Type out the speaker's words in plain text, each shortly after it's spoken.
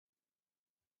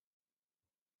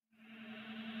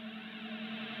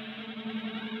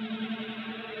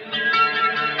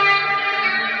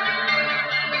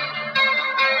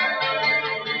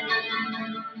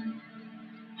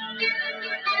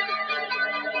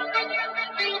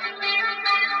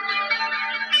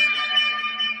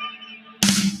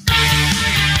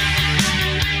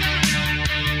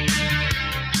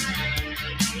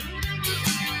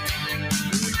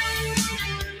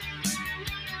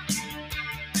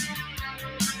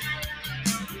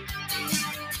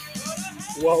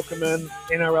Welcome in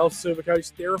NRL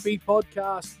Supercoach Therapy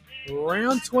Podcast,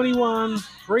 round 21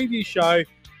 preview show.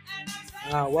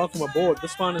 Welcome aboard.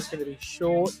 This one is going to be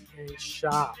short and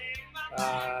sharp.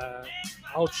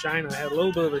 Old Shane, I had a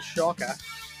little bit of a shocker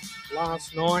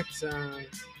last night.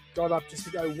 Got up just to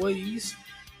go wheeze,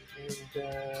 and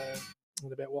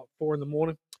at about 4 in the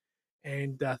morning,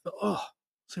 and thought,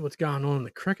 see what's going on in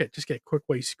the cricket. Just get a quick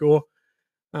wee score.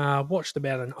 Watched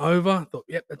about an over. Thought,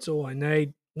 yep, that's all I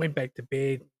need. Went back to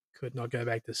bed. Could not go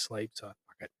back to sleep. So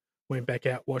went back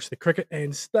out, watched the cricket,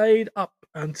 and stayed up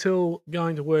until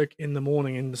going to work in the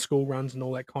morning and the school runs and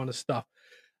all that kind of stuff.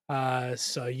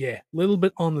 So yeah, a little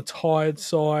bit on the tired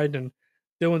side and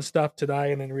doing stuff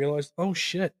today, and then realized, oh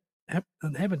shit, I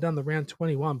haven't done the round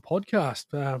 21 podcast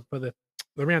for the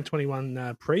round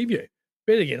 21 preview.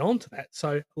 Better get on to that.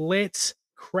 So let's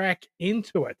crack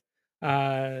into it.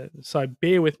 So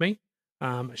bear with me.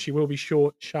 She will be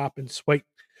short, sharp, and sweet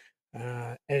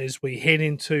as we head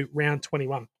into round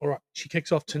 21. All right, she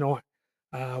kicks off tonight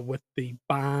with the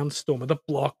barnstormer, the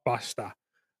blockbuster,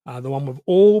 the one we've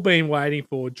all been waiting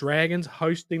for. Dragons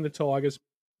hosting the Tigers.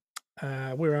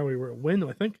 Where are we? We're at win,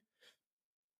 I think,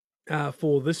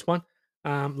 for this one.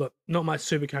 Look, not much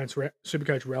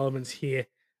Supercoach relevance here.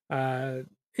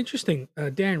 Interesting.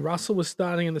 Dan Russell was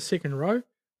starting in the second row.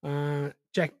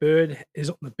 Jack Bird is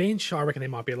on the bench. I reckon there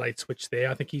might be a late switch there.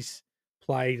 I think he's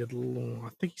played. I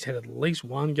think he's had at least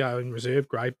one go in reserve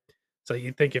grade. So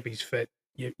you'd think if he's fit,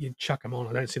 you'd chuck him on.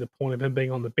 I don't see the point of him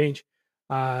being on the bench.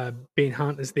 Ben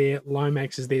Hunt is there.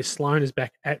 Lomax is there. Sloan is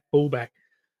back at fullback.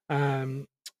 And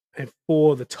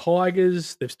for the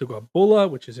Tigers, they've still got Buller,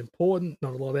 which is important.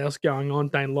 Not a lot else going on.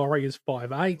 Dane Laurie is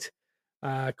 5'8".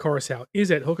 Coruscant is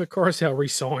at hooker. Coruscant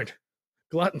re-signed.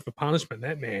 Glutton for punishment,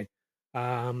 that man.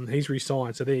 He's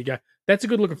re-signed. So there you go. That's a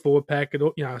good looking forward pack.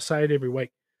 I say it every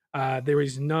week. There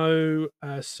is no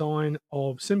sign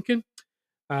of Simpkin.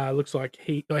 Looks like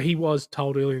he was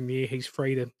told earlier in the year he's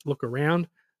free to look around.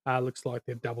 Looks like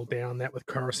they've doubled down on that with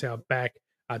Coruscant back.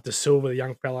 De Silva, the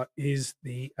young fella, is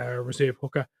the reserve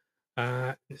hooker.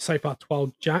 So far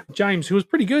 12. James, who was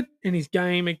pretty good in his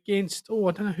game against, I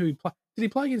don't know who he played. Did he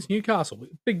play against Newcastle?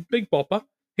 Big bopper.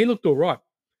 He looked all right.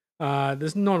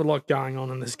 There's not a lot going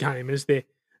on in this game, is there?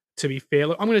 To be fair,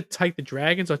 look, I'm going to take the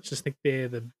Dragons. I just think they're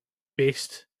the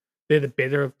best. They're the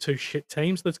better of two shit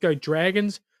teams. Let's go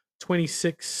Dragons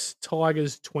 26,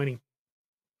 Tigers 20.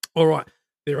 All right,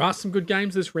 there are some good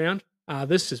games this round.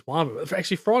 This is one of them.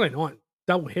 Actually, Friday night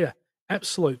double header,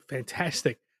 absolute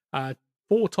fantastic.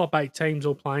 4 top 8 teams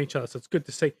all playing each other, so it's good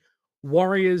to see.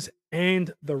 Warriors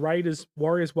and the Raiders.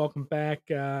 Warriors welcome back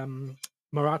Marata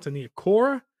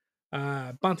Niokora.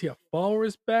 Bunty Afoa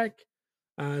is back.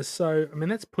 So, I mean,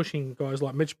 that's pushing guys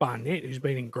like Mitch Barnett, who's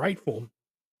been in great form,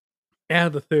 out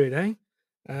of the 13.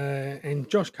 And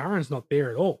Josh Curran's not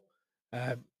there at all.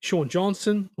 Sean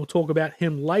Johnson, we'll talk about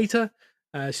him later,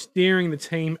 steering the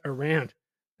team around.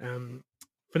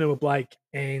 Fanua Blake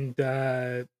and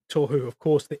Tohu, of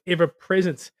course, the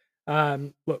ever-present.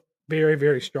 Look, very,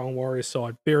 very strong Warriors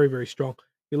side. Very, very strong.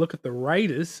 You look at the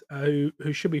Raiders, who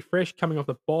should be fresh, coming off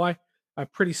the bye. A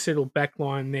pretty settled back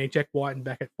line there. Jack Whiten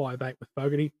back at 5'8" with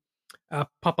Fogarty.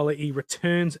 Papali'i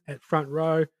returns at front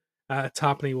row.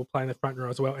 Tarpany will play in the front row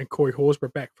as well. And Corey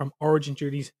Horsburgh back from origin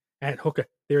duties at hooker.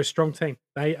 They're a strong team.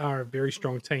 They are a very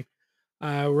strong team.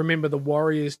 Remember, the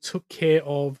Warriors took care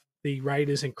of the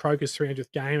Raiders in Croker's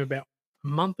 300th game about a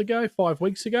month ago, 5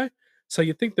 weeks ago. So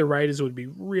you'd think the Raiders would be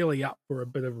really up for a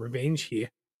bit of revenge here.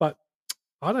 But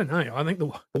I don't know. I think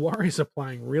the Warriors are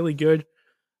playing really good.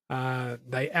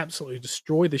 They absolutely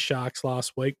destroyed the Sharks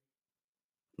last week.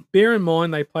 Bear in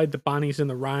mind, they played the Bunnies in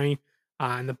the rain,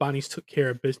 and the Bunnies took care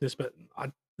of business, but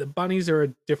the Bunnies are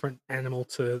a different animal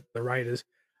to the Raiders.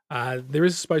 There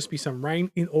is supposed to be some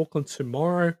rain in Auckland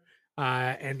tomorrow,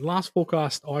 and last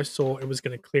forecast I saw, it was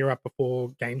going to clear up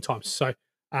before game time. So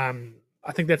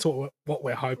I think that's what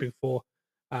we're hoping for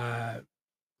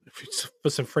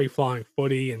some free-flying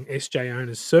footy and SJ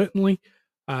owners, certainly.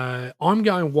 I'm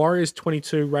going Warriors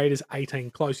 22, Raiders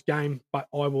 18. Close game, but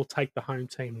I will take the home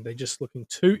team. They're just looking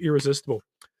too irresistible.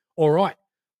 All right.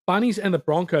 Bunnies and the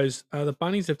Broncos. The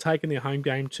Bunnies have taken their home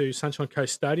game to Sunshine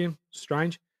Coast Stadium.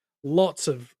 Strange. Lots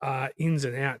of ins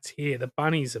and outs here. The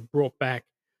Bunnies have brought back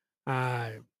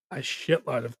a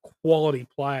shitload of quality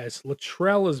players.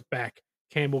 Latrell is back.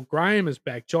 Campbell Graham is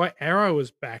back. Jai Arrow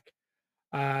is back.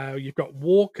 You've got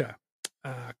Walker,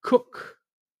 Cook,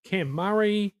 Cam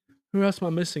Murray. Who else am I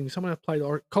missing? Someone that played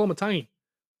Colin Matangi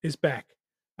is back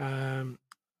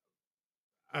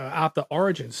after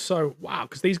Origins. So, wow,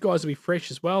 because these guys will be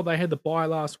fresh as well. They had the bye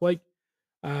last week.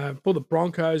 For the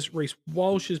Broncos, Reece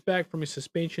Walsh is back from his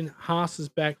suspension. Haas is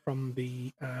back from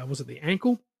the the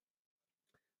ankle.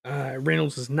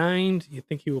 Reynolds is named. You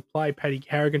think he will play. Paddy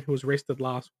Carrigan, who was rested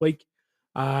last week,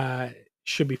 uh,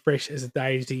 should be fresh as a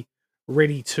daisy,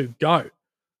 ready to go.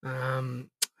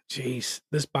 Geez,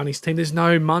 this Bunnies team. There's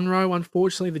no Munro,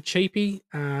 unfortunately, the cheapie,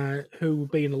 who will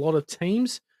be in a lot of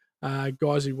teams.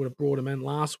 Guys who would have brought him in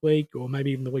last week or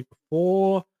maybe even the week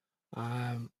before.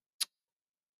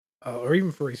 Or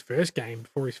even for his first game,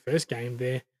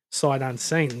 there, sight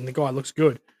unseen. And the guy looks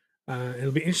good.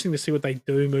 It'll be interesting to see what they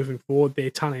do moving forward there.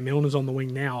 Tane Milner's on the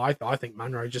wing now. I think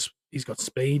Munro he's got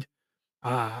speed.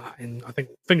 And I think,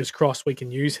 fingers crossed, we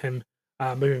can use him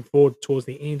moving forward towards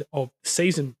the end of the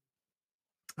season.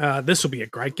 This will be a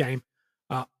great game.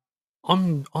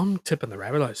 I'm tipping the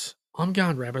Rabbitohs. I'm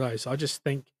going Rabbitohs. I just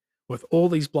think with all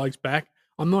these blokes back,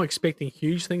 I'm not expecting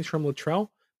huge things from Latrell,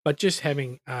 but just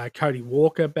having Cody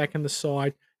Walker back in the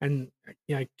side and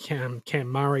Cam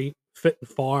Murray fit and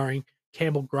firing,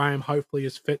 Campbell Graham hopefully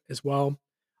is fit as well.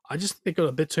 I just think they got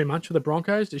a bit too much for the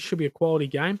Broncos. It should be a quality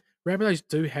game. Rabbitohs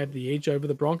do have the edge over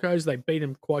the Broncos. They beat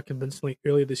them quite convincingly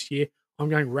earlier this year. I'm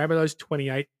going Rabbitohs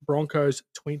 28, Broncos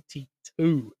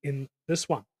 22 in this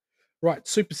one. Right,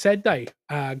 Super Saturday.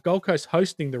 Gold Coast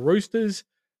hosting the Roosters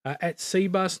at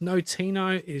Seabus. No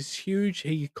Tino is huge.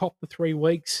 He copped the 3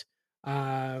 weeks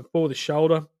for the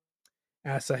shoulder,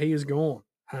 so he is gone.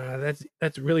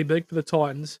 That's really big for the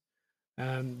Titans.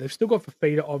 They've still got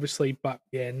Fafita, obviously, but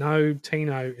yeah, no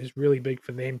Tino is really big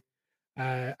for them.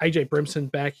 AJ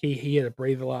Brimson back. He had a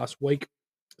breather last week,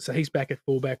 so he's back at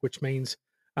fullback, which means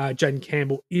Jaden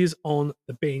Campbell is on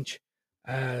the bench.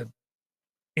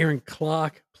 Aaron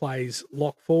Clark plays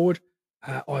lock forward.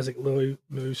 Isaac Liu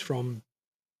moves from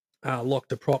lock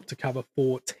to prop to cover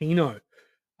for Tino.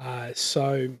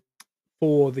 So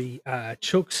for the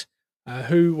Chooks,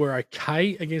 who were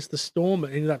okay against the Storm,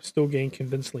 but ended up still getting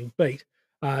convincingly beat,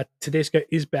 Tedesco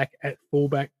is back at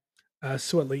fullback.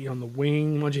 Suatli on the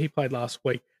wing. Mind you, he played last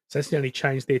week, so that's the only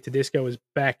change there. Tedesco is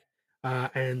back,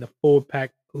 and the forward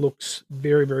pack looks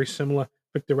very, very similar.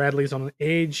 Victor Radley's on an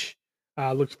edge.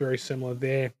 Looks very similar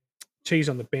there. Cheese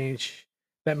on the bench.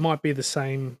 That might be the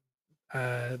same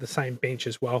bench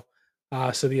as well.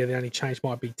 So the only change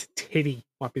might be to Teddy.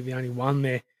 Might be the only one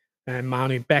there. And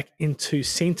Manu back into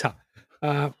centre.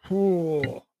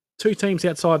 2 teams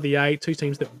outside the 8. 2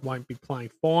 teams that won't be playing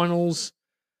finals.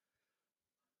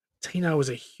 Tino was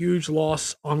a huge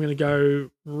loss. I'm going to go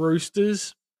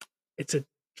Roosters. It's a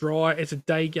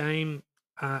day game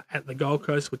at the Gold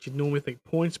Coast, which you'd normally think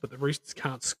points, but the Roosters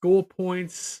can't score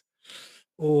points.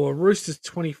 Or Roosters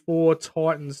 24,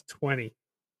 Titans 20.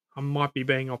 I might be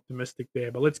being optimistic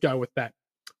there, but let's go with that.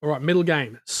 All right, middle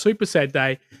game. Super sad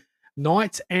day.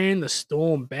 Knights and the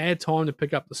Storm. Bad time to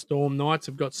pick up the Storm. Knights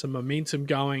have got some momentum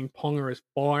going. Ponga is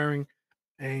firing,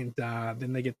 and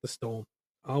then they get the Storm.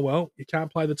 Oh, well, you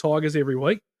can't play the Tigers every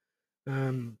week.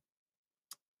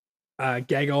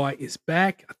 Gagai is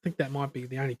back. I think that might be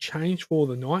the only change for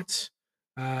the Knights.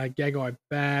 Gagai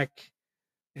back,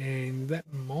 and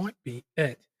that might be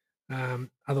it.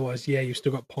 Otherwise, yeah, you've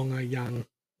still got Ponga, Young,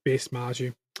 Best,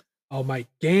 Marju. I'll make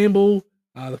Gamble.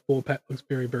 The 4-pack looks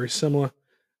very, very similar.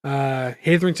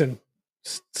 Hetherington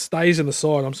stays in the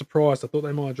side. I'm surprised. I thought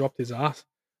they might have dropped his ass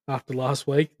after last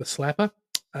week, the slapper.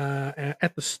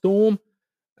 At the Storm,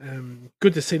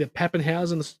 good to see that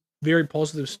Pappenhausen, very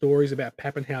positive stories about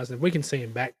Pappenhausen. If we can see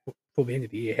him back for the end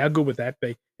of the year, how good would that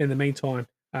be? In the meantime,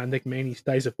 Nick Manny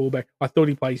stays at fullback. I thought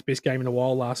he played his best game in a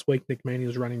while last week. Nick Manny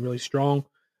was running really strong.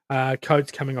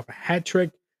 Coates coming off a hat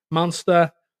trick.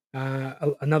 Munster,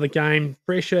 another game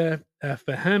fresher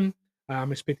for him.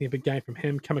 I'm expecting a big game from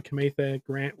him. Kamikamitha,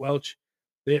 Grant, Welch.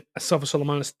 Asafa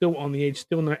Solomon is still on the edge.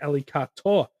 Still no Ali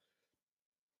Katoa.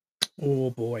 Oh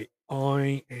boy,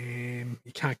 You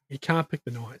can't pick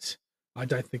the Knights. I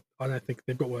don't think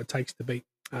they've got what it takes to beat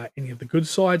any of the good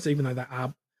sides, even though they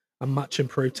are a much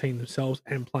improved team themselves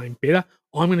and playing better.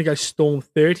 I'm going to go Storm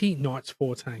 30, Knights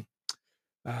 14.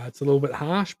 It's a little bit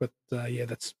harsh, but yeah,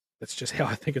 that's just how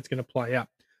I think it's going to play out.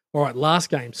 All right, last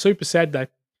game, Super Saturday.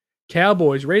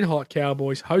 Cowboys, Red Hot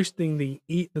Cowboys, hosting the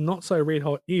not so red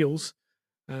hot Eels.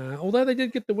 Although they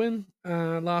did get the win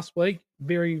last week,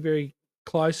 very, very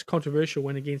close, controversial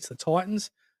win against the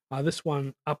Titans. This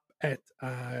one up at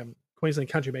Queensland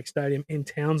Country Bank Stadium in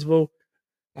Townsville.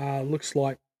 Looks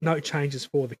like no changes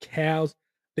for the Cows.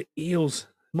 The Eels,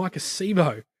 Micah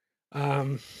Sebo,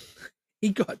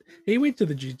 he went to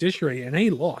the judiciary and he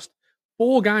lost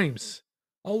 4 games.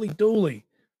 Holy dooly.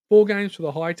 4 games for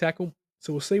the high tackle.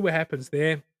 So we'll see what happens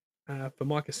there for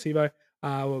Micah Sebo.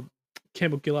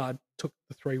 Campbell Gillard took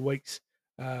the 3 weeks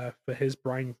for his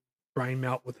brain brain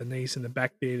melt with the knees in the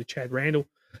back there to Chad Randall.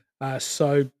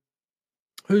 So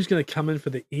who's going to come in for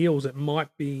the Eels? It might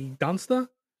be Dunster.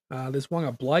 There's one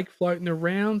of Blake floating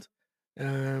around.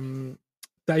 Dejan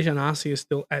Arce is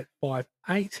still at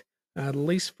 5'8", at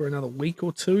least for another week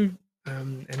or two.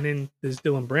 And then there's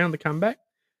Dylan Brown to come back.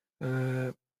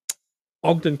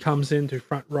 Ogden comes into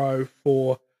front row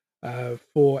for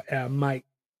our mate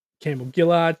Campbell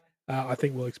Gillard. I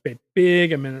think we'll expect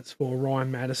bigger minutes for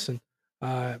Ryan Madison,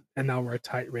 and they'll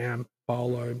rotate around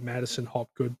Bolo, Madison,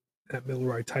 Hopgood, that middle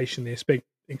rotation there.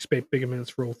 Expect bigger minutes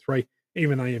for all three,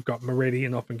 even though you've got Moretti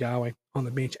and Offengawe on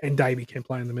the bench, and Davey can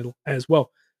play in the middle as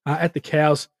well. At the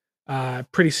Cows,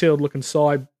 pretty sealed looking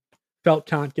side. Felt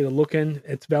can't get a look in.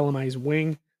 It's Valame's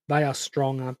wing. They are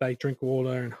strong, aren't they?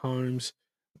 Drinkwater and Holmes,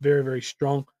 very, very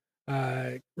strong.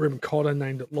 Ruben Cotter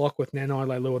named it lock with Nanai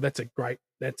Leilua.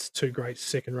 That's two great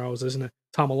second rows, isn't it?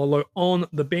 Tamalolo on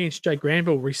the bench. Jake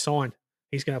Granville re-signed.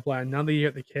 He's going to play another year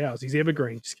at the Cows. He's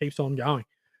evergreen, just keeps on going.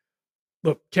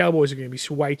 Look, Cowboys are going to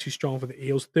be way too strong for the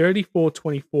Eels.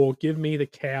 34-24. Give me the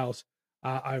Cows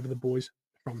over the boys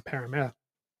from Parramatta.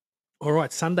 All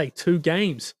right, Sunday, 2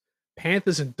 games.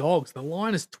 Panthers and Dogs. The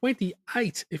line is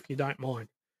 28, if you don't mind.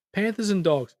 Panthers and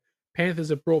Dogs. Panthers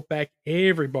have brought back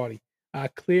everybody.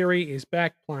 Cleary is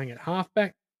back playing at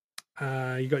halfback.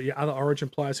 You got your other Origin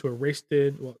players who are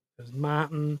rested. There's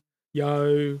Martin,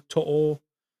 Yo, To'o.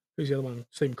 Who's the other one?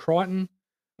 Stephen Crichton.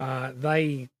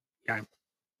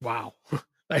 Wow,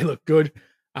 they look good.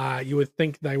 You would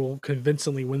think they will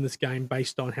convincingly win this game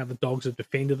based on how the Dogs have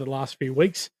defended the last few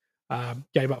weeks.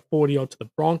 Gave up 40 odd to the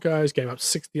Broncos, gave up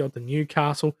 60 odd to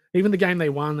Newcastle. Even the game they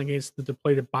won against the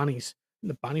depleted Bunnies,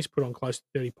 the Bunnies put on close to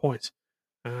 30 points.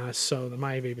 So they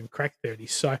may have even cracked 30.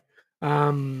 So,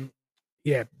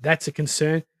 that's a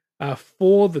concern.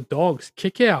 For the Dogs,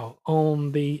 Kikau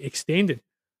on the extended.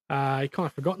 Kind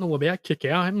of forgotten all about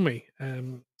Kikau, haven't we?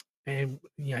 And,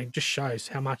 it just shows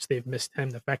how much they've missed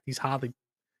him. The fact he's hardly...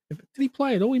 Did he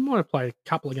play at all? He might have played a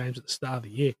couple of games at the start of the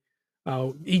year.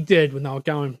 He did when they were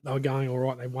going all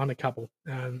right. They won a couple.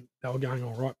 They were going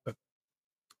all right. But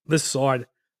this side,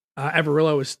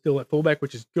 Avarillo is still at fullback,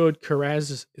 which is good.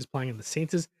 Carraz is playing in the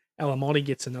centres. Alamotti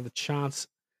gets another chance.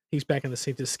 He's back in the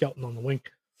centres. Skelton on the wing.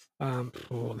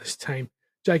 This team.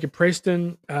 Jacob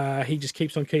Preston, he just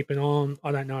keeps on keeping on.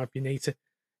 I don't know if you need to...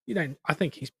 I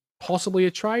think he's possibly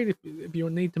a trade if you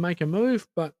need to make a move,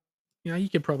 but you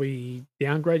could probably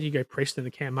downgrade. You go Preston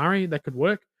to Cam Murray, that could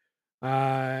work.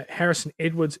 Harrison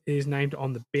Edwards is named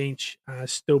on the bench,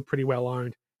 still pretty well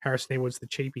owned. Harrison Edwards, the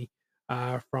cheapie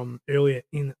from earlier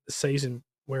in the season,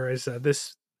 whereas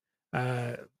this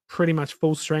pretty much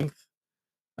full strength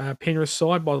Penrith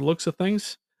side by the looks of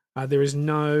things. There is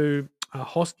no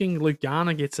Hosking. Luke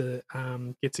Garner gets a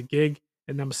gig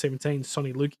at number 17.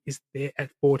 Sonny Luke is there at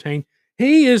 14.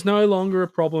 He is no longer a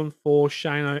problem for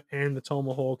Shano and the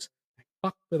Tomahawks.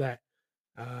 Fuck for that.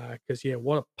 Because,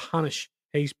 what a punish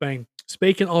he's been.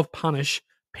 Speaking of punish,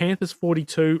 Panthers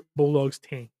 42, Bulldogs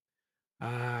 10.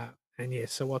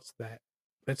 So what's that?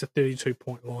 That's a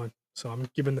 32-point line. So I'm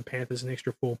giving the Panthers an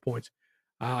extra 4 points.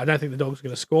 I don't think the Dogs are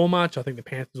going to score much. I think the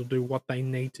Panthers will do what they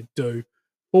need to do.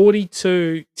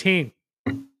 42-10.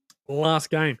 Last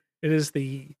game. It is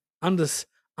the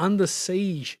under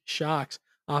siege Sharks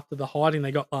after the hiding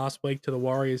they got last week to the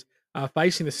Warriors,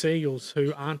 facing the Seagulls,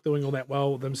 who aren't doing all that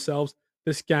well themselves.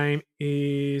 This game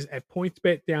is at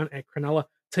PointsBet down at Cronulla.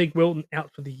 Teague Wilton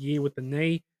out for the year with the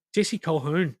knee. Jesse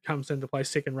Colquhoun comes into play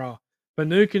second row.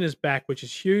 Finucane is back, which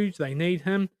is huge. They need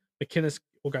him. McInnes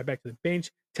will go back to the bench.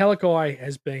 Talakai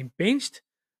has been benched,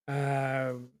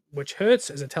 which hurts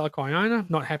as a Talakai owner.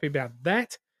 Not happy about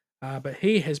that, but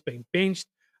he has been benched.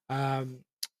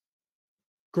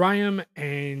 Graham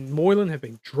and Moylan have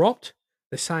been dropped.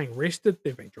 They're saying rested.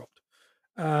 They've been dropped.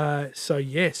 So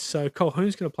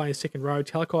Colquhoun's going to play in second row.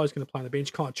 Talakai is going to play on the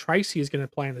bench. Colin Tracy is going to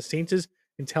play in the centres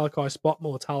in Talakai's spot.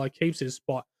 Mulatalo keeps his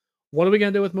spot. What are we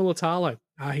going to do with Mulatalo?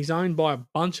 He's owned by a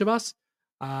bunch of us.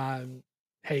 How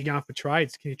are you going for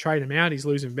trades? Can you trade him out? He's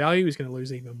losing value. He's going to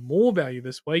lose even more value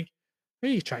this week. Who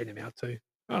are you trading him out to?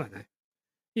 I don't know.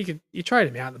 You trade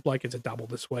him out. The bloke gets a double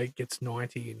this week, gets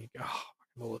 90, and you go,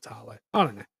 Mulatalo. I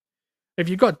don't know. If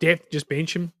you've got depth, just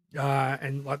bench him.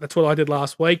 And that's what I did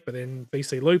last week, but then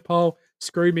VC loophole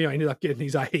screwed me. I ended up getting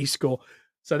his AE score.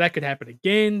 So that could happen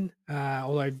again.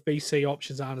 Although VC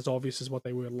options aren't as obvious as what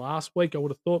they were last week, I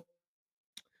would have thought.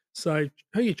 So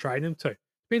who are you trading him to?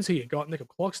 Depends who you got. Nickel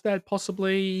Clockstad,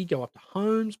 possibly. Go up to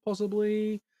Holmes,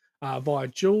 possibly. Via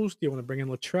Jules, do you want to bring in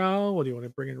Latrell or do you want to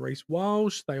bring in Reece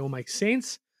Walsh? They all make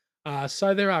sense.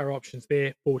 So there are options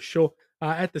there for sure.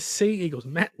 At the Sea Eagles,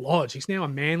 Matt Lodge. He's now a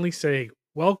Manly Sea Eagle.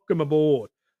 Welcome aboard.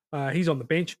 He's on the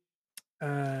bench.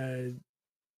 the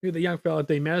young fella,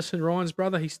 D. Madison, Ryan's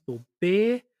brother, he's still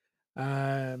there.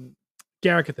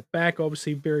 Garrick at the back,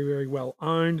 obviously very, very well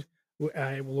owned.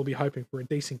 We'll be hoping for a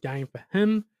decent game for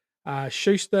him.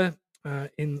 Schuster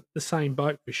in the same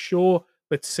boat for sure.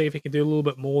 Let's see if he can do a little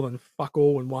bit more than fuck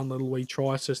all in one little wee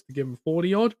try assist to give him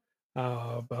 40 odd.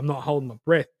 But I'm not holding my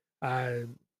breath.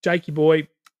 Jakey boy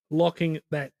locking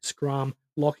that scrum,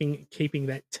 keeping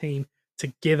that team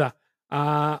together.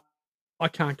 I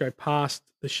can't go past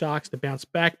the Sharks to bounce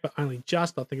back, but only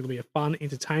just. I think it'll be a fun,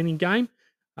 entertaining game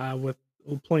with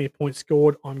plenty of points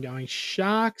scored. I'm going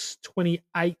Sharks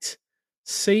 28,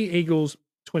 Sea Eagles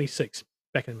 26.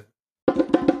 Back in a minute.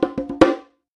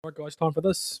 All right, guys, time for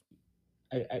this.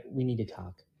 We need to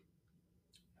talk.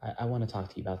 I want to talk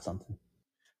to you about something.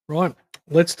 Right,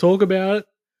 let's talk about it.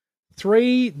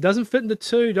 3 doesn't fit into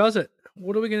 2, does it?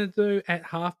 What are we going to do at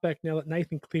halfback now that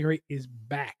Nathan Cleary is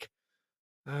back?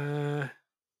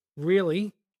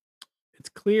 Really, it's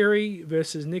Cleary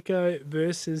versus Nico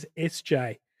versus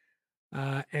SJ.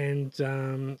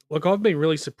 Look, I've been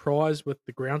really surprised with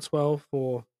the groundswell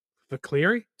for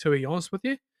Cleary, to be honest with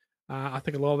you. I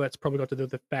think a lot of that's probably got to do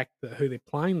with the fact that who they're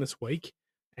playing this week.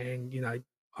 And,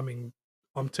 I mean,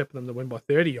 I'm tipping them to win by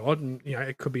 30 odd, and,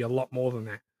 it could be a lot more than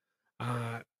that.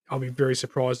 I'll be very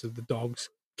surprised if the Dogs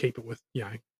keep it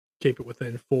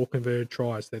within 4 converted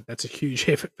tries. That's a huge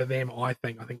effort for them, I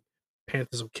think. I think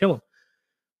Panthers will kill them.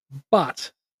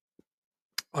 But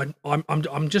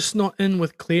I'm just not in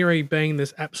with Cleary being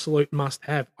this absolute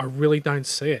must-have. I really don't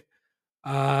see it.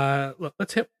 Look,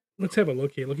 let's have a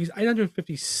look here. Look, he's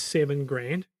 857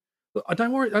 grand. Look, I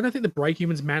don't think the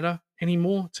break-evens matter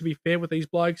anymore. To be fair with these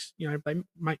blokes, if they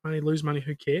make money, lose money,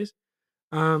 who cares?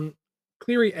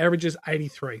 Cleary averages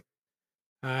 83.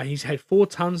 He's had 4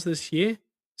 tons this year,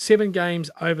 7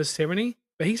 games over 70,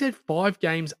 but he's had 5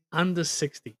 games under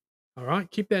 60. All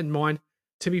right, keep that in mind.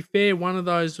 To be fair, one of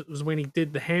those was when he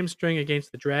did the hamstring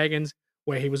against the Dragons,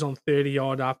 where he was on 30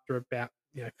 odd after about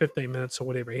 15 minutes or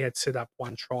whatever. He had set up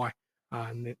 1 try,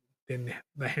 and then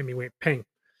the hammy went ping.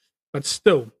 But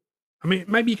still, I mean,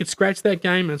 maybe you could scratch that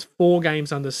game, and it's 4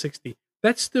 games under 60.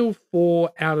 That's still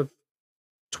 4 out of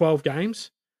 12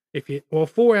 games.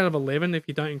 4 out of 11 if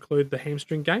you don't include the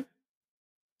hamstring game.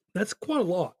 That's quite a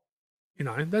lot.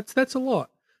 That's a lot.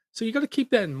 So you got to keep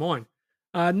that in mind.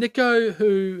 Nico,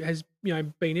 who has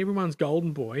been everyone's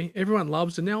golden boy, everyone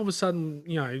loves him. Now all of a sudden,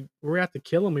 we're out to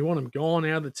kill him. We want him gone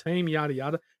out of the team. Yada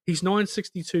yada. He's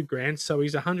 962 grand, so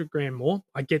he's 100 grand more.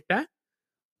 I get that.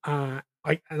 I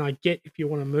get if you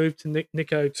want to move to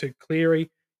Nico to Cleary,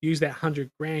 use that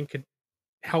 100 grand could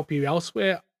help you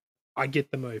elsewhere. I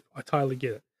get the move. I totally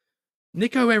get it.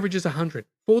 Nico averages 100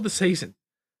 for the season.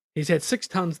 He's had 6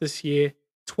 tons this year,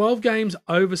 12 games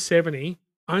over 70,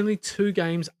 only 2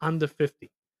 games under 50.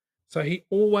 So he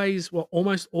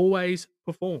almost always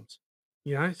performs.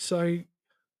 So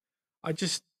I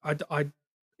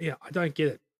don't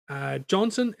get it.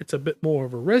 Johnson, it's a bit more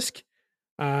of a risk.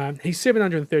 He's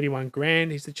 731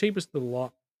 grand. He's the cheapest of the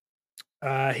lot.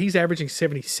 He's averaging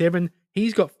 77.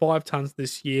 He's got 5 tons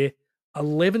this year,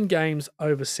 11 games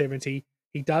over 70.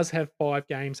 He does have 5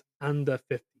 games under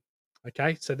 50.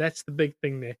 Okay, so that's the big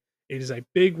thing there. It is a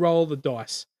big roll of the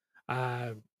dice.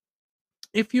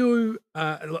 If you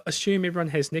assume everyone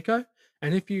has Nico,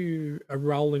 and if you are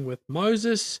rolling with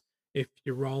Moses, if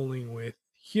you're rolling with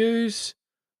Hughes,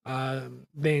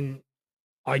 then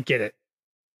I get it.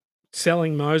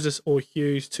 Selling Moses or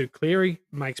Hughes to Cleary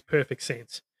makes perfect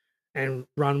sense, and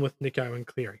run with Nico and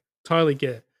Cleary. Totally get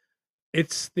it.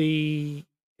 It's the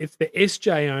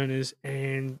SJ owners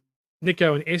and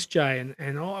Nico and SJ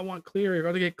and I want Cleary. I've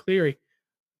got to get Cleary.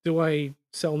 Do I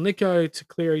sell Nico to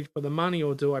Cleary for the money,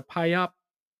 or do I pay up?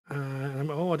 I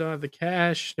don't have the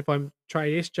cash. If I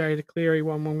trade SJ to Cleary,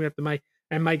 one we have to make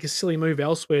a silly move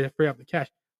elsewhere to free up the cash.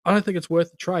 I don't think it's worth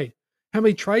the trade. How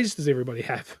many trades does everybody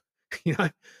have?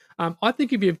 I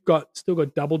think if you've still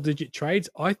got double-digit trades,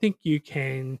 I think you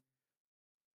can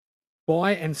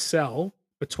buy and sell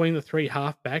between the 3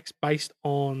 halfbacks based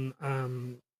on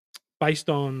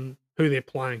who they're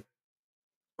playing.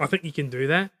 I think you can do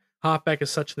that. Halfback is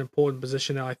such an important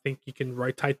position that I think you can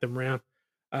rotate them around.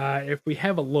 If we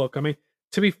have a look, I mean,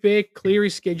 to be fair,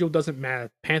 Cleary's schedule doesn't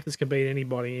matter. Panthers can beat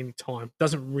anybody anytime.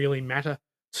 Doesn't really matter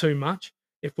too much.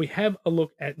 If we have a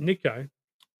look at Nico,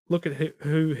 look at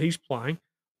who he's playing,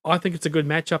 I think it's a good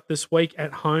matchup this week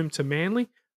at home to Manly.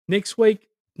 Next week,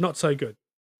 not so good.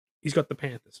 He's got the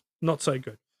Panthers. Not so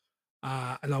good.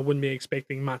 And I wouldn't be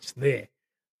expecting much there.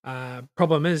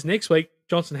 Problem is, next week,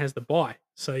 Johnson has the bye.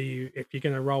 So if you're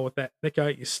going to roll with that Nico,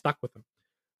 you're stuck with them.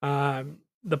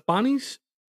 The Bunnies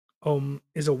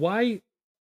is away.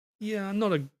 Yeah,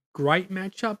 not a great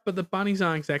matchup, but the Bunnies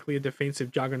aren't exactly a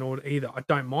defensive juggernaut either. I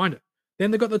don't mind it.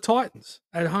 Then they've got the Titans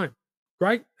at home.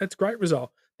 Great. That's a great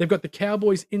result. They've got the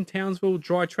Cowboys in Townsville,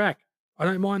 dry track. I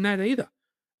don't mind that either.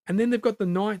 And then they've got the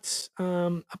Knights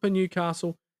up in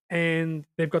Newcastle, and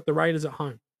they've got the Raiders at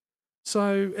home.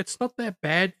 So it's not that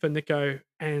bad for Nico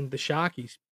and the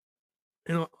Sharkies.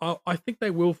 And I think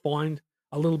they will find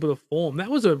a little bit of form. That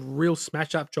was a real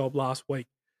smash up job last week.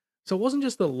 So it wasn't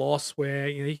just a loss where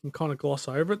you can kind of gloss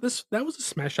over it. That was a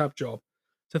smash up job.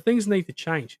 So things need to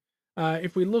change.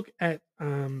 If we look at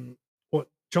what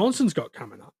Johnson's got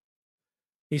coming up,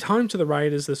 he's home to the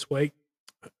Raiders this week,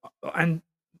 and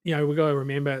we've got to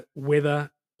remember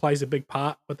weather plays a big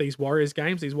part with these Warriors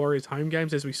games, these Warriors home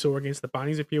games, as we saw against the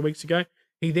Bunnies a few weeks ago.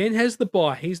 He then has the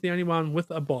bye. He's the only one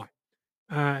with a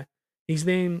bye. He's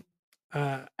then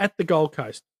at the Gold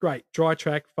Coast. Great, dry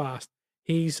track, fast.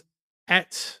 He's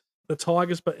at the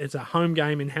Tigers, but it's a home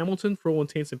game in Hamilton for all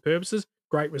intents and purposes.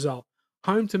 Great result.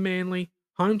 Home to Manly,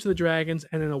 home to the Dragons,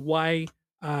 and then away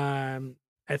at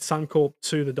Suncorp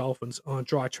to the Dolphins on a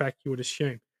dry track, you would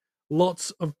assume.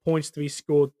 Lots of points to be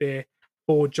scored there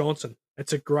for Johnson.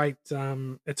 It's a great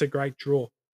draw.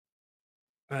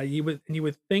 You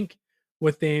would think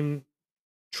with them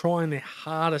trying their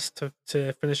hardest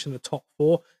to finish in the top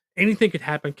four, anything could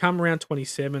happen. Come round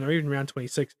 27 or even round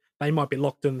 26, they might be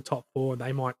locked in the top four and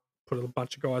they might put a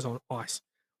bunch of guys on ice.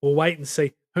 We'll wait and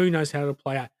see. Who knows how it'll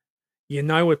play out.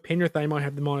 With Penrith, they might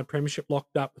have the minor premiership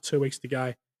locked up with 2 weeks to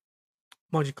go.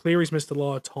 Mind you, Cleary's missed a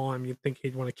lot of time. You'd think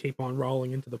he'd want to keep on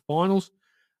rolling into the finals.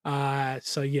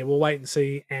 We'll wait and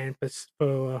see. And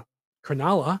for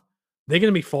Cronulla, they're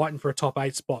going to be fighting for a top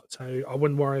 8 spot. So I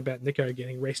wouldn't worry about Nico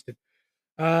getting rested.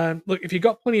 Look, if you've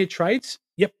got plenty of trades,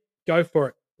 yep, go for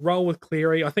it. Roll with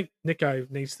Cleary. I think Nico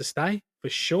needs to stay for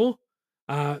sure.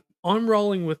 I've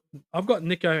got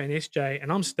Nico and SJ,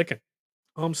 and I'm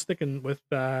sticking with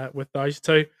those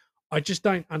two. I just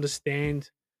don't understand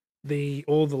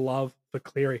all the love for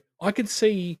Cleary. I could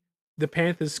see the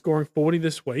Panthers scoring 40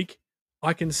 this week.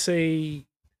 I can see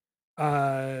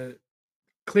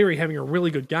Cleary having a really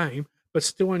good game, but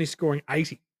still only scoring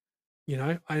 80.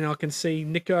 And I can see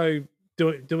Nico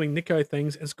doing Nico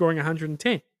things and scoring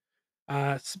 110.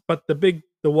 But the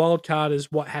wild card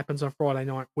is what happens on Friday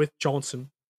night with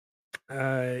Johnson.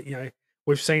 We've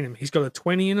seen him. He's got a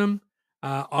 20 in him.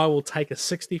 I will take a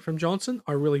 60 from Johnson.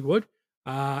 I really would.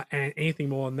 And anything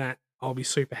more than that, I'll be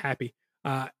super happy.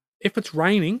 If it's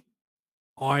raining,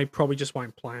 I probably just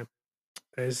won't play him.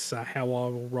 Is how I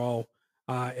will roll.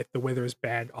 If the weather is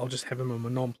bad, I'll just have him on my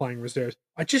non-playing reserves.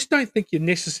 I just don't think you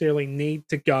necessarily need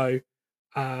to go.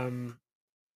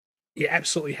 You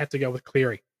absolutely have to go with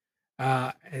Cleary.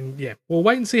 We'll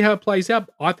wait and see how it plays out.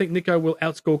 I think Nico will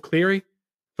outscore Cleary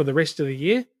for the rest of the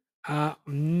year. I'm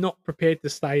not prepared to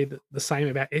say the same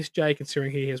about SJ,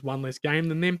 considering he has one less game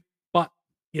than them. But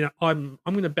I'm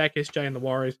going to back SJ and the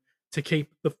Warriors to keep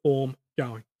the form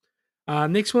going.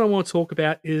 Next one I want to talk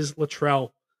about is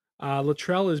Latrell.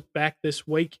 Latrell is back this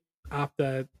week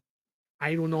after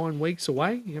 8 or 9 weeks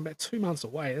away. About 2 months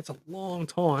away. That's a long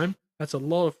time. That's a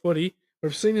lot of footy.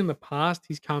 We've seen in the past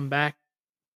he's come back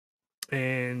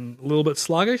and a little bit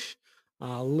sluggish,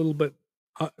 a little bit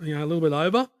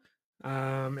over.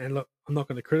 And look, I'm not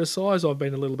going to criticize. I've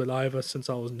been a little bit over since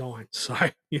I was 9. So,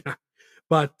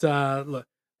 But look,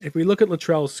 if we look at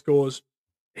Latrell's scores,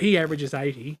 he averages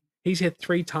 80. He's had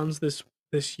 3 tons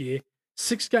this year.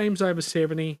 6 games over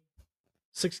 70,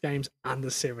 6 games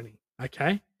under 70.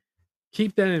 Okay?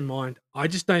 Keep that in mind. I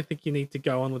just don't think you need to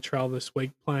go on Latrell this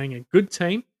week playing a good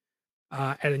team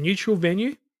at a neutral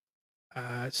venue.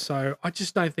 So I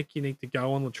just don't think you need to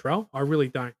go on Latrell. I really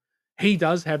don't. He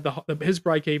does have his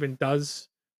break even does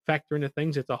factor into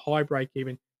things. It's a high break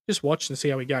even. Just watch and see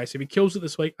how he goes. If he kills it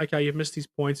this week, okay, you've missed his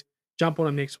points. Jump on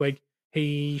him next week.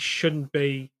 He shouldn't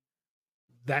be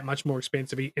that much more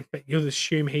expensive. In fact, you'll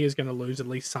assume he is going to lose at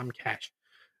least some cash,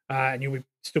 and you would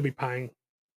still be paying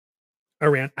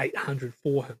around 800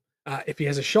 for him. If he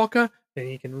has a shocker, then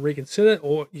you can reconsider,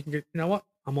 or you can get,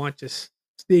 I might just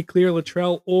steer clear of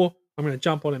Latrell, or I'm going to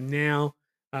jump on him now.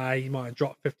 He might have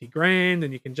dropped 50 grand,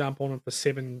 and you can jump on him for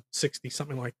 760,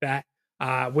 something like that.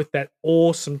 With that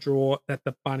awesome draw that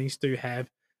the Bunnies do have,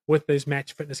 with those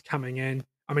match fitness coming in.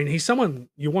 I mean, he's someone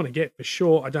you want to get for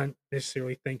sure. I don't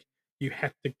necessarily think you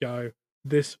have to go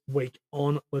this week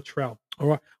on Latrell. All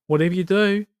right, whatever you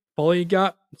do, follow your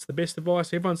gut. It's the best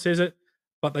advice. Everyone says it,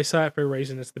 but they say it for a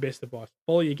reason. It's the best advice.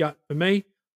 Follow your gut. For me,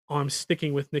 I'm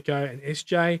sticking with Nico and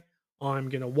SJ. I'm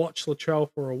going to watch Latrell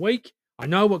for a week. I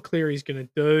know what Cleary's going to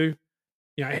do.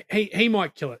 He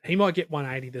might kill it. He might get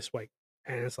 180 this week.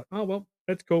 And it's like, oh, well,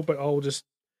 that's cool, but I'll just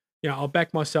I'll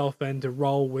back myself in to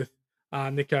roll with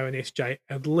Nico and SJ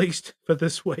at least for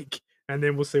this week, and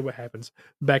then we'll see what happens.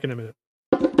 Back in a minute.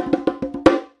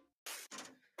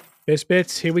 Best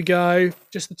bets, here we go.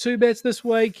 Just the 2 bets this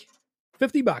week.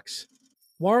 $50.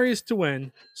 Warriors to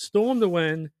win, Storm to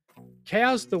win,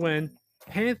 Cows to win,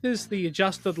 Panthers the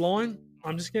adjusted line.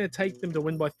 I'm just going to take them to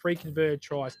win by 3 converted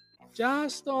tries,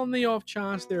 just on the off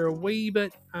chance they're a wee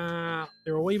bit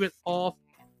off,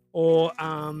 or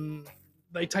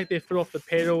they take their foot off the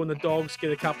pedal and the Dogs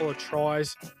get a couple of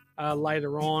tries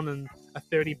later on, and a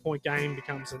 30-point game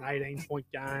becomes an 18-point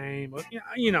game. Or,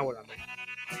 you know what I mean.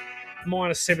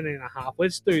 Minus 17.5.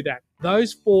 Let's do that.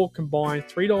 Those 4 combined,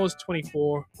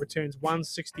 $3.24 returns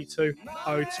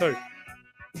 $162.02.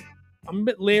 I'm a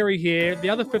bit leery here. The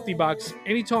other $50,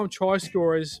 anytime try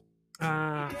scorers,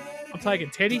 I'm taking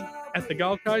Teddy at the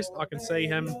Gold Coast. I can see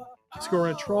him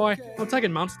scoring a try. I'm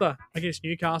taking Munster against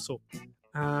Newcastle.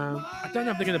 I don't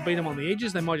know if they're going to beat him on the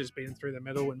edges. They might just beat him through the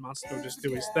middle and Munster will just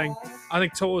do his thing. I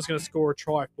think Tua's going to score a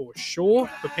try for sure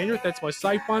for Penrith. That's my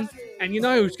safe one. And you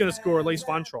know who's going to score at least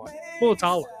 1 try?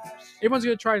 Mulatalo. Everyone's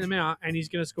going to trade him out and he's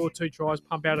going to score 2 tries,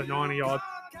 pump out a 90-odd,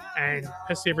 and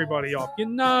piss everybody off. You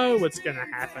know what's going to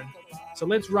happen. So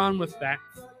let's run with that.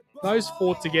 Those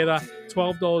 4 together,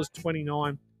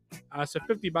 $12.29. So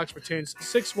 $50 returns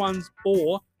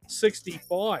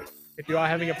 614.65. If you are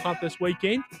having a punt this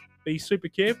weekend, be super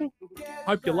careful.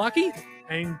 Hope you're lucky.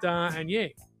 And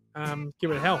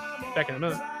give it a hell. Back in a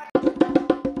minute.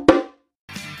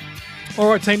 All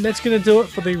right, team, that's going to do it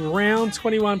for the round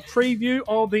 21 preview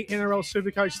of the NRL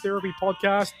Supercoach Therapy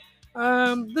podcast.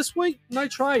 This week, no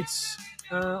trades.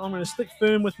 I'm going to stick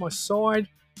firm with my side.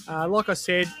 Like I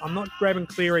said, I'm not grabbing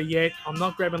Cleary yet. I'm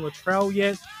not grabbing Latrell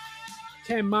yet.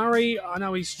 Cam Murray, I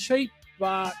know he's cheap,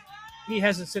 but he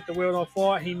hasn't set the world on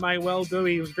fire. He may well do.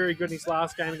 He was very good in his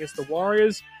last game against the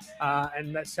Warriors,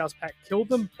 and that South Pack killed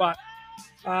them. But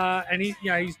and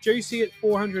he's juicy at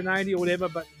 480 or whatever.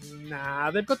 But nah,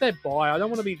 they've got that bye. I don't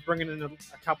want to be bringing in a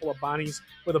couple of bunnies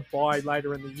with a bye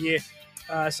later in the year.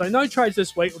 So no trades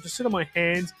this week. I'll just sit on my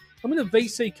hands. I'm going to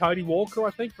VC Cody Walker,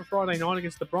 I think, for Friday night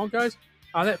against the Broncos.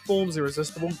 That form's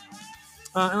irresistible. And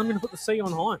I'm going to put the C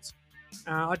on Hines.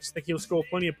 I just think he'll score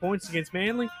plenty of points against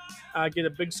Manly, get a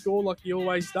big score like he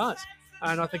always does.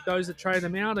 And I think those that trade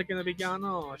him out are going to be going,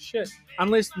 oh, shit.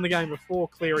 Unless in the game before,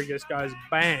 Cleary just goes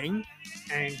bang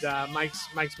and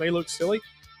makes me look silly.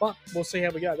 But we'll see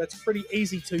how we go. That's pretty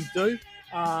easy to do.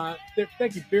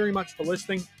 Thank you very much for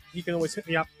listening. You can always hit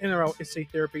me up,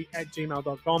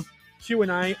 nrlsctherapy@gmail.com.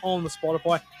 Q&A on the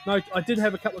Spotify. No, I did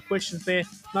have a couple of questions there.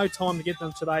 No time to get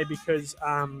them today because,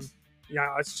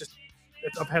 it's just,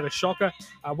 I've had a shocker.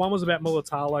 One was about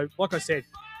Mulatalo. Like I said,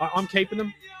 I'm keeping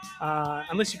them.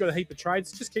 Unless you've got a heap of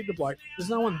trades, just keep the bloke. There's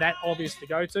no one that obvious to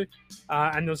go to.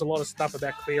 And there was a lot of stuff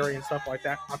about Cleary and stuff like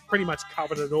that. I've pretty much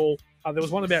covered it all. There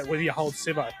was one about whether you hold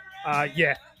Sivo.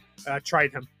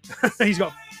 Trade him.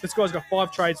 This guy's got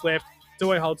 5 trades left.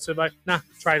 Do I hold Sivo? Nah,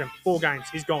 trade him. 4 games.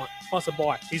 He's gone. Plus a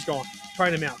bye. He's gone.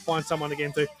 Trade him out. Find someone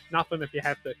again to. Nothing if you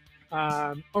have to.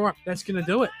 All right, that's going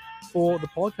to do it for the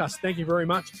podcast. Thank you very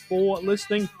much for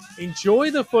listening. Enjoy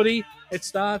the footy. It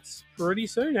starts pretty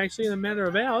soon, actually, in a matter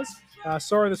of hours.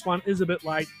 Sorry this one is a bit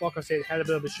late. Like I said, had a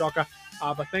bit of a shocker.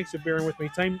 But thanks for bearing with me,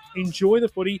 team. Enjoy the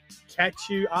footy. Catch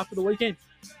you after the weekend.